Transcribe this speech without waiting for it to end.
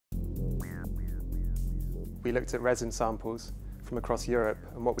We looked at resin samples from across Europe,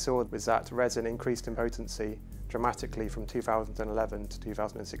 and what we saw was that resin increased in potency dramatically from 2011 to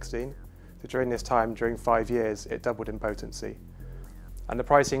 2016. So during this time, during 5 years, it doubled in potency. And the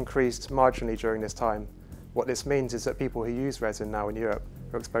price increased marginally during this time. What this means is that people who use resin now in Europe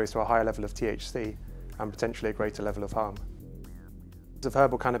are exposed to a higher level of THC and potentially a greater level of harm. Of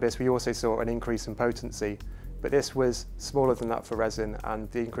herbal cannabis, we also saw an increase in potency, but this was smaller than that for resin, and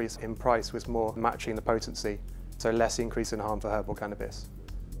the increase in price was more matching the potency, so less increase in harm for herbal cannabis.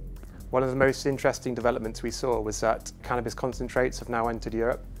 One of the most interesting developments we saw was that cannabis concentrates have now entered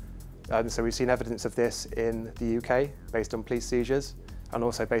Europe. So we've seen evidence of this in the UK based on police seizures and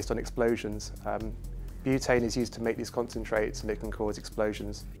also based on explosions. Butane is used to make these concentrates, and it can cause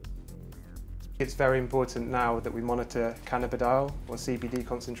explosions. It's very important now that we monitor cannabidiol or CBD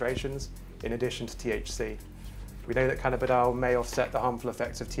concentrations in addition to THC. We know that cannabidiol may offset the harmful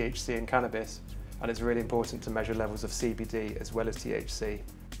effects of THC in cannabis, and it's really important to measure levels of CBD as well as THC.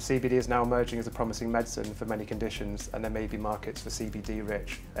 CBD is now emerging as a promising medicine for many conditions, and there may be markets for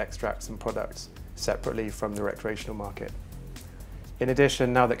CBD-rich extracts and products separately from the recreational market. In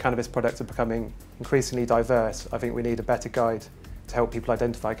addition, now that cannabis products are becoming increasingly diverse, I think we need a better guide to help people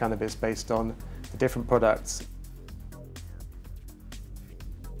identify cannabis based on the different products